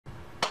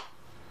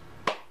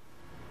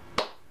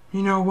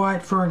You know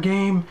what? For a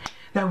game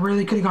that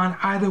really could have gone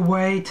either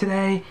way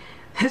today,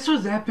 this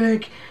was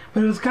epic,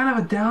 but it was kind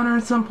of a downer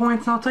at some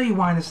points, and I'll tell you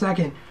why in a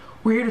second.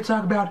 We're here to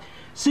talk about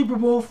Super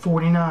Bowl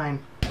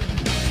 49.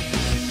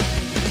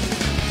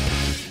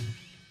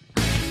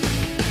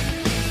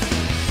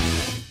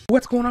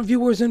 What's going on,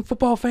 viewers and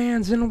football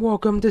fans, and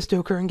welcome to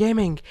Still Current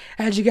Gaming.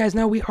 As you guys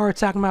know, we are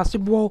talking about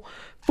Super Bowl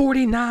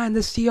 49,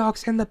 the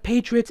Seahawks and the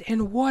Patriots,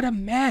 and what a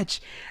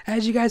match.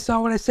 As you guys saw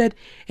what I said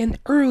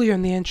earlier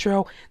in the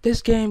intro,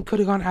 this game could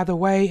have gone either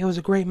way. It was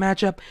a great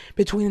matchup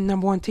between the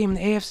number one team in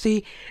the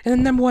AFC and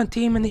the number one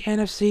team in the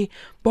NFC.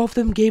 Both of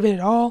them gave it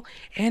all,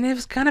 and it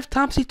was kind of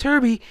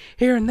topsy-turvy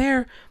here and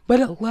there,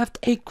 but it left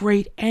a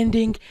great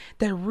ending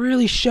that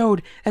really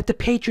showed that the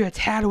Patriots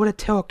had what it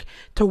took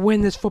to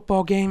win this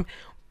football game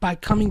by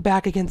coming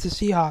back against the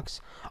Seahawks.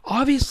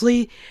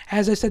 Obviously,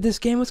 as I said, this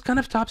game was kind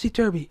of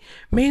topsy-turvy.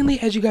 Mainly,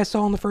 as you guys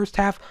saw in the first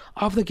half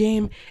of the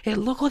game, it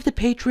looked like the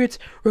Patriots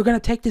were going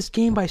to take this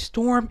game by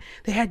storm.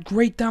 They had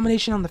great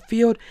domination on the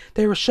field.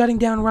 They were shutting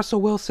down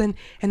Russell Wilson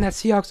and that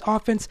Seahawks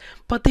offense,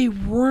 but they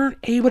weren't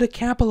able to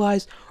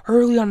capitalize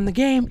early on in the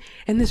game,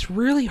 and this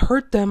really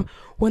hurt them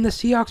when the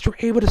Seahawks were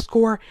able to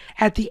score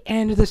at the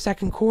end of the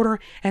second quarter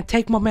and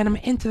take momentum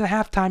into the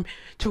halftime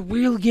to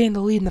really gain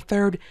the lead in the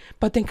third,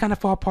 but then kind of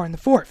fall apart in the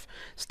fourth.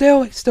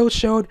 Still, it still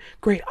showed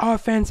great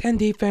offense and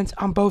defense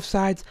on both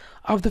sides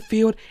of the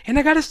field, and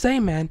I gotta say,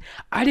 man,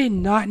 I did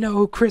not know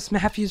who Chris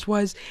Matthews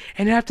was,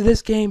 and after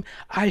this game,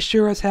 I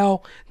sure as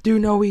hell do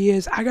know who he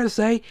is. I gotta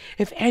say,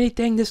 if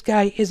anything, this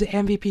guy is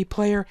an MVP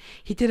player.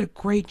 He did a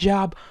great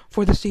job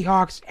for the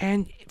Seahawks,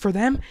 and for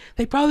them,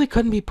 they probably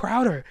couldn't be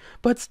prouder.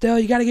 But still,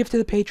 you gotta give it to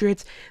the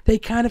Patriots. They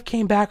kind of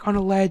came back on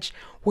a ledge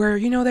where,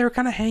 you know, they were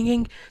kind of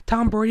hanging.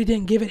 Tom Brady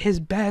didn't give it his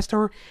best,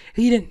 or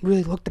he didn't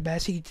really look the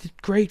best. He did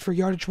great for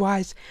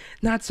yardage-wise,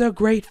 not so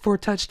great for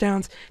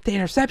touchdowns to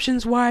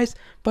interceptions-wise,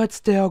 but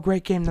still,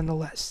 great game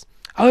nonetheless.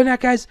 Other than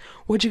that, guys,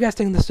 what'd you guys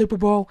think of the Super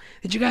Bowl?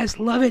 Did you guys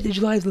love it? Did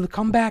you guys love the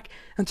comeback?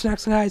 Until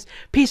next time, guys,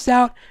 peace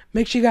out.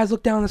 Make sure you guys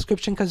look down in the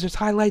description because there's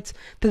highlights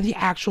to the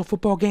actual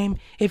football game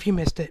if you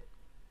missed it.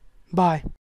 Bye.